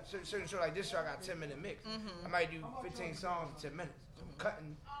like certain show like this show I got 10-minute mix. I might do 15 songs in 10 minutes. So I'm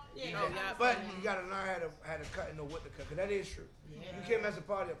cutting. But you gotta learn how to cut and know what to cut, cause that is true. You can't mess a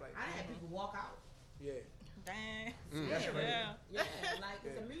party up like that. I had people walk out. Yeah. Dang. That's right. Yeah, like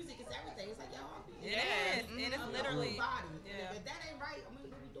the music is everything. It's like your heartbeat. It is. It is literally. Body. Yeah. If that ain't right, I mean,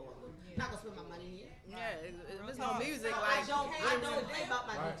 what we doing? I'm not gonna spend my money here. Yeah, if there's no music, So like I don't play about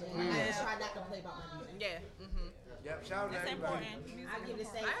my DJ. I just try not to play about my DJ. yeah. Yep. Shout out to It's everybody. important. I give the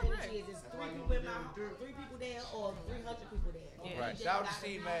same energy as it's 3 people in my 3 people there or 300 people there. Right. Shout out to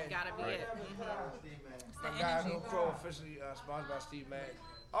Steve Madden. Gotta be it. My guy No Crow officially sponsored by Steve Madden.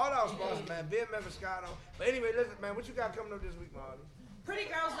 All our sponsors, man. BMF and Scotto. But anyway, listen, man. What you got coming up this week, Marty? Pretty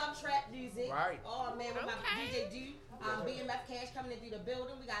Girls Love Trap Music. Right. Oh man, with my DJ D. BMF Cash coming into the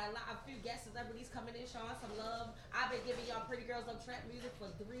building. We got a few guest celebrities coming in, showing some love. I've been giving y'all Pretty Girls Love Trap Music for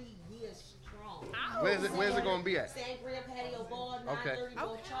 3 years strong. Where's it gonna be at? Sangria Patio Bar, 930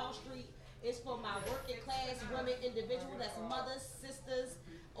 North Charles Street. It's for my working class women individual. That's mothers, sisters,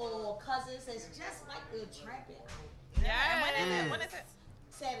 or cousins. It's just like the trapping. Yeah. When is it?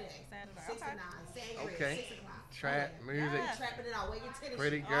 Saturday. 6 to 9. Sangria, Okay. 6 o'clock. Trap music. Trapping it out. Where your tennis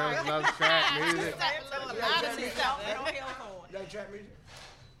Pretty shoes. girls love trap music. You like trap music?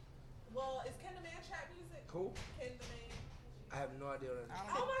 Well, is Ken the Man trap music? Cool. Ken the Man. I have no idea what that is.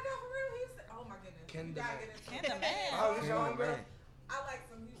 Oh my God, for real? Oh my goodness. Ken You the gotta Man. get into Ken it. the Man. Oh, this your homegirl? I like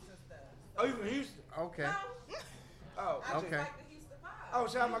some Houston stuff. Oh, you from Houston? Okay. Oh, I just Okay. like the Houston vibe. Oh,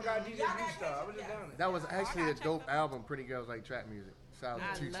 shout out my guy DJ G-Star. I was just down there. That was actually a dope album. Pretty girls like trap music. Shout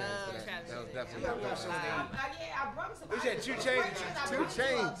out to 2 Chainz for that. trap That was music. definitely Yeah, a dope that's album. Yeah, I brought some. We said 2 Chainz. 2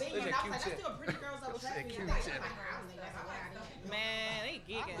 Chainz. They said Let's Q-tip. do a Pretty Girls Love Trap Music. Q-tip. Man, they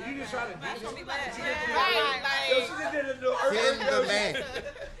geeking. You just try to do That's what we this. like. Yo, she just did a little Ken the earth Man.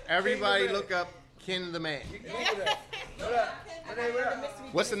 Everybody Man. look up Ken the Man. What up?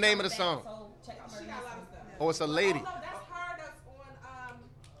 What's the name of the song? Check out She got a lot of stuff. Oh, it's a lady. Oh, no, that's her that's on,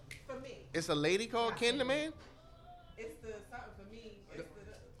 for me. It's a lady called Ken the Man? It's the something for me. It's the,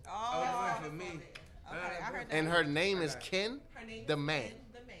 Oh, you went for me. Okay, I heard that. And her name is Ken her name the is Man. Ken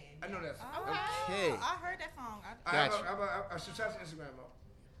the Man. I know that. Okay. I heard that song. Gotcha. I should try Instagram up.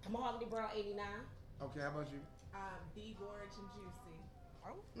 I'm Harmony Brown 89. Okay, how about you? B Gorge and Juicy.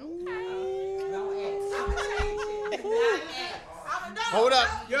 Don't ask. I'm gonna change it. Not ask. Hold up.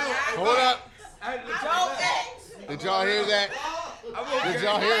 Yo, Hold up. Don't ask. Did y'all hear that? Did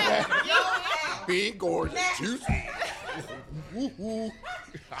y'all hear that? Big gorgeous, juicy. Woo-hoo.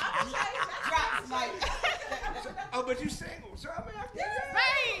 Drops, Mike. Oh, but you single, so I mean, I can.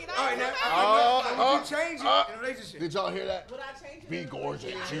 Right. All right, now you change it in a relationship. Did y'all hear that? Would I change it? Be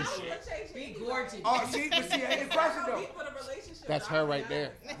gorgeous, juicy. Be gorgeous. Oh, see, but see, ain't the question though. We put a relationship. That's her right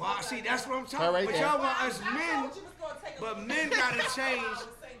there. Well, see, that's what I'm talking Her about. right But there. y'all want us I men, told you was gonna take a but men gotta change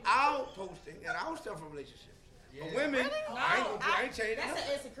our posting and our stuff for relationships. But women, I ain't changing That's nothing.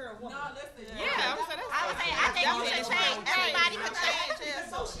 an insecure woman. No, listen. Yeah, I think you should change. Everybody could change.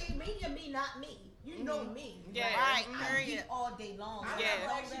 Social media, me, not me. You know me. Yeah. Right. Mhm. I geek all day long. I'm Yeah.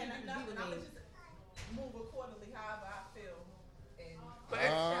 not All gonna that do nothing to do nothing. with I'm me. gonna just move accordingly however I feel. And But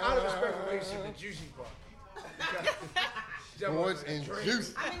out of respect for relationship, the juicy part. Gorgeous and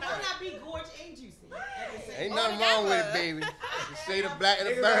juicy. I mean, why not be gorgeous and juicy? At the same Ain't time? nothing wrong with it, baby. You say the black and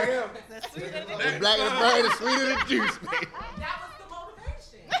the Niggas like bird. him. The black and the bird is sweeter than juice, baby. that was the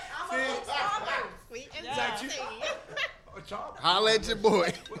motivation. I'm a little Starburst. Sweet and Like you. juicy. Charles. Holla at your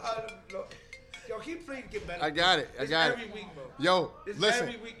boy. Yo, keep playing to get better. I got it. I This got every it. week, bro. Yo, This listen.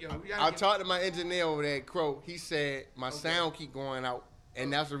 every week, yo. We gotta I get- talked to my engineer over there at Crow. He said my sound keep going out,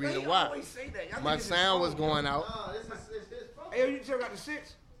 and that's the Man, reason you why. always say that. Y'all My think it's his sound was phone, yo. going out. Hey, yo, you still got the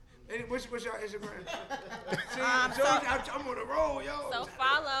 6? Hey, what's your Instagram? See, I'm on the roll, yo. So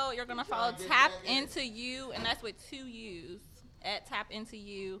follow. You're gonna follow Tap Into You, and that's with 2 U's at Tap Into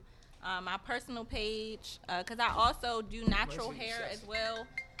You. My personal page, because I also do natural hair as well.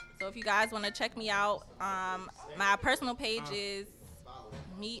 So if you guys want to check me out, my personal page is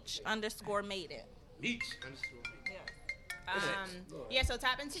Meech_Made It. Yeah, so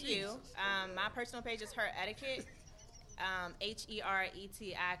tap into you. My personal page is Her Etiquette,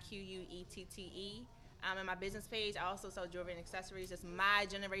 HERETIQUETTE. And my business page, I also sell jewelry and accessories. It's My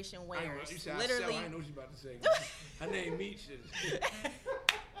Generation Wears. Literally. I know what you about to say. Her name Meech.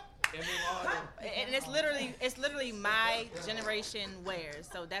 And it's literally My Generation Wears.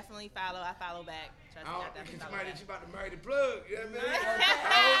 So definitely follow. I follow back. Trust me, I definitely follow somebody back. that you about to marry the plug. You know what I mean? I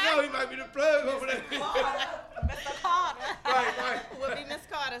don't know. He might be the plug over there. Mr. Carter. Right. We'll be Miss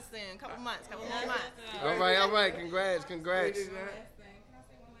Carter soon. Couple more months. All right. Congrats.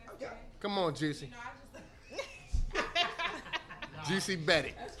 Come on, Juicy. Juicy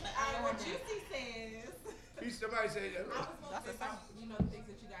Betty. What Juicy says. Somebody say that. I was going to say some, the things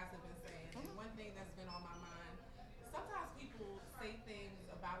that you guys have been saying. And one thing that's been on my mind, sometimes people say things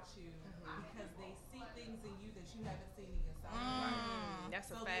about you because they see things in you that you haven't seen in yourself. That's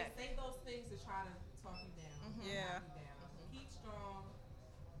a So fact. they say those things to try to talk you down. Yeah. Knock you down. Keep strong.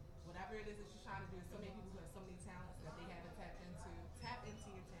 Whatever it is that you're trying to do. So many people who have so many talents that they haven't tapped into. Tap into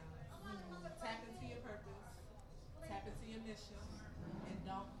your talents. Tap into your purpose. Tap into your mission. And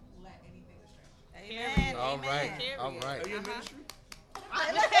don't let anything distract you. Amen. All right. Are you in ministry? All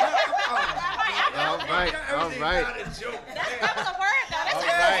right. Not a joke. That was a word, though. That's All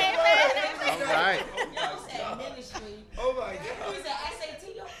good. right. Amen. All right. Y'all said ministry. Oh my God. He's an SAT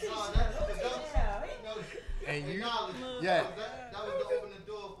on And you? Acknowledge. Yeah. That was to open the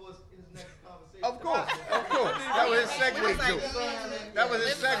door for his next conversation. Of course. That was his segue joke. That was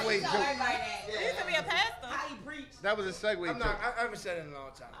his segue joke. You used to be a pastor. How he preached. That was his segue I joke. haven't said it in a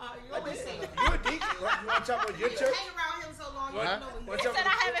long time. You always say that. You're a deacon. You want to talk about your You church? hang around him so long, you Huh? don't know Wanna what talk said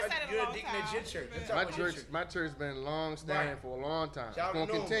about- I haven't said it in a You're long a deacon at time. your church. Let's talk My about your church, my church's been long standing Right. for a long time. It's Shout out going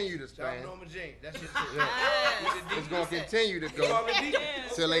to Norma. continue to Shout out stand. Norma Jean. That's your church. Yeah. It's going to continue to You call go me deacon.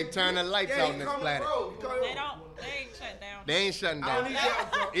 till they turn the lights Yeah, out on you this call me planet. bro. You call me They ain't shut down. They ain't shutting I don't down. need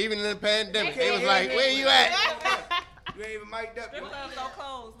y'all. Even in the pandemic, They they was can't like, hear where me. you at? You ain't even mic'd up. Strip clubs don't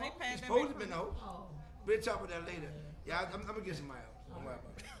close. They It's pandemic. supposed to be no. We'll talk about that later. Yeah, I'm gonna get somebody else. Don't worry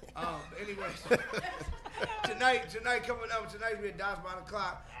about it. But anyways, tonight coming up. Tonight we're at Dallas by the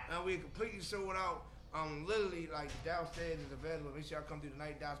clock, and we're completely sold out. Literally like downstairs is available. Make sure y'all come through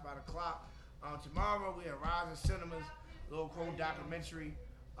tonight, Dallas by the clock. Tomorrow we're at Rising Cinemas, little cool documentary.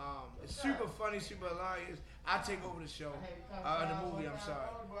 It's super funny, super hilarious. I take over the show, the movie. I'm sorry.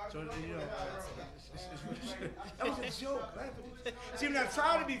 So that was a joke. See, I'm not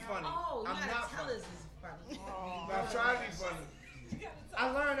trying to be funny. Oh, you I'm gotta not tell funny. us it's funny. But I'm trying to be funny. I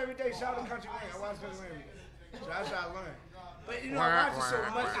learn every day. Shout out to Country Wayne. I watch Country Wayne every day. So that's how I learn. But I watch it so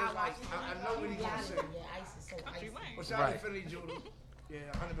much. It's like I know what he's gonna say. Yeah, ice is so icy. Well, shout out to Right. Philly Judah. Yeah,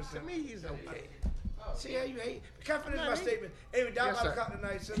 100%. To me, he's okay. See how you hate. Can't finish my statement. Anyway, down Yes, by the sir. clock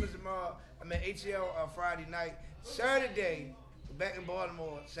tonight, cinemas tomorrow. I'm at ATL Friday night. Saturday, we're back in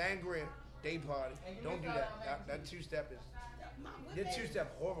Baltimore, Sangria Day Party. Don't do that. That two-step is. Your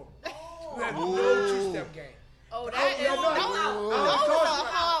two-step horrible. You have no two-step game. Oh, that is a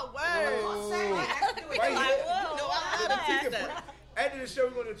hard word. Right here. No, I love the two-step. After the show,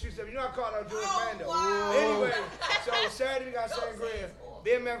 we're going to do two-step. You know I called out George Mando. Anyway, so Saturday we got Sangria.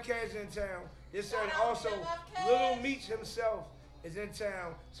 BMF Cash in town. This Saturday also, Little Meech himself is in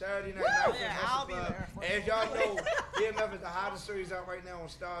town Saturday night. Yeah, I'll be there. And as y'all know, BMF is the hottest series out right now on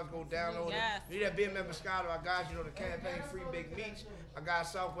Stars. Go download Yes. it. You need that BMF Moscato. I got you know the campaign Free Big Meech. I got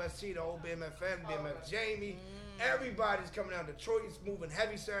Southwest T, the old BMF family, BMF Jamie. Everybody's coming out. Detroit's moving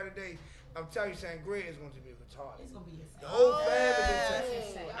heavy Saturday. I'm telling you, Sangria is going to be retarded. It's gonna be The whole family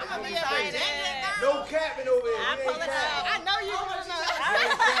is in town. I'm gonna be excited. No capping over here. I'm We ain't pulling capping. up. I know you want to know.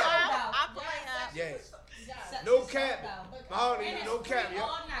 I'm pulling up. Yes. No cap. Mahoney, no cap. Yep.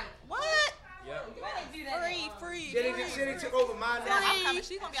 all night. What? Yep. You better do that. Free. Shit, they took over my now. I'm coming.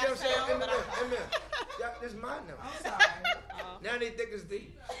 She's gonna be See out what I'm saying? of town. But Yeah, this is mine now. I'm sorry. Now they thick as these. You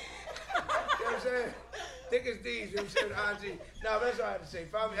know what I'm saying? Thick as these. You know what I'm saying? No, that's all I have to say.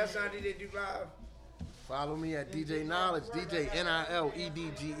 Follow me. That's how DJ Duke Live. Follow me at DJ Knowledge, DJ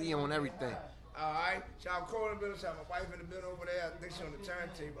NILEDGE on everything. All right. Shout out Cole in the building. Shout out my wife in the building over there. I think she's on the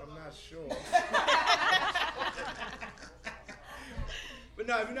turntable. I'm not sure. But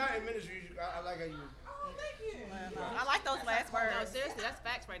no, if you're not in ministry, I like how you. I like those last No, words. seriously, that's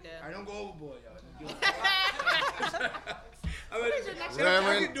facts right there. I don't go overboard, y'all. I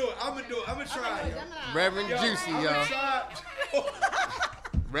Reverend- can do it. I'm gonna try, yo. Reverend Juicy, I'm y'all. gonna try.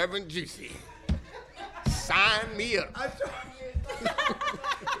 Reverend Juicy. Sign me up. I try.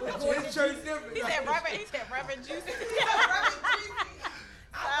 His church different. He said Reverend Juicy.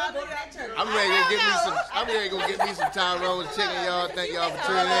 y'all go to that church. I'm ready to get me some. I'm ready to go get me some Tyrone chicken, y'all. Thank y'all for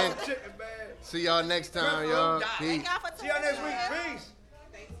tuning in. Chicken, man. See y'all next time, y'all. Peace. Thank y'all for See y'all next tuning week. in. Peace.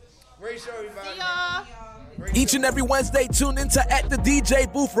 Great show, everybody. See y'all. Each and every Wednesday, tune into At the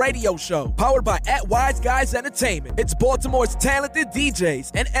DJ Booth Radio Show, powered by At Wise Guys Entertainment. It's Baltimore's talented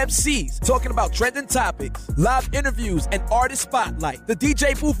DJs and MCs talking about trending topics, live interviews, and artist spotlight. The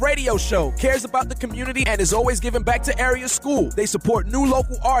DJ Booth Radio Show cares about the community and is always giving back to area schools. They support new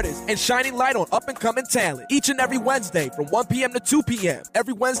local artists and shining light on up-and-coming talent. Each and every Wednesday from 1 p.m. to 2 p.m.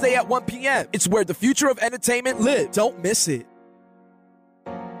 Every Wednesday at 1 p.m. It's where the future of entertainment lives. Don't miss it.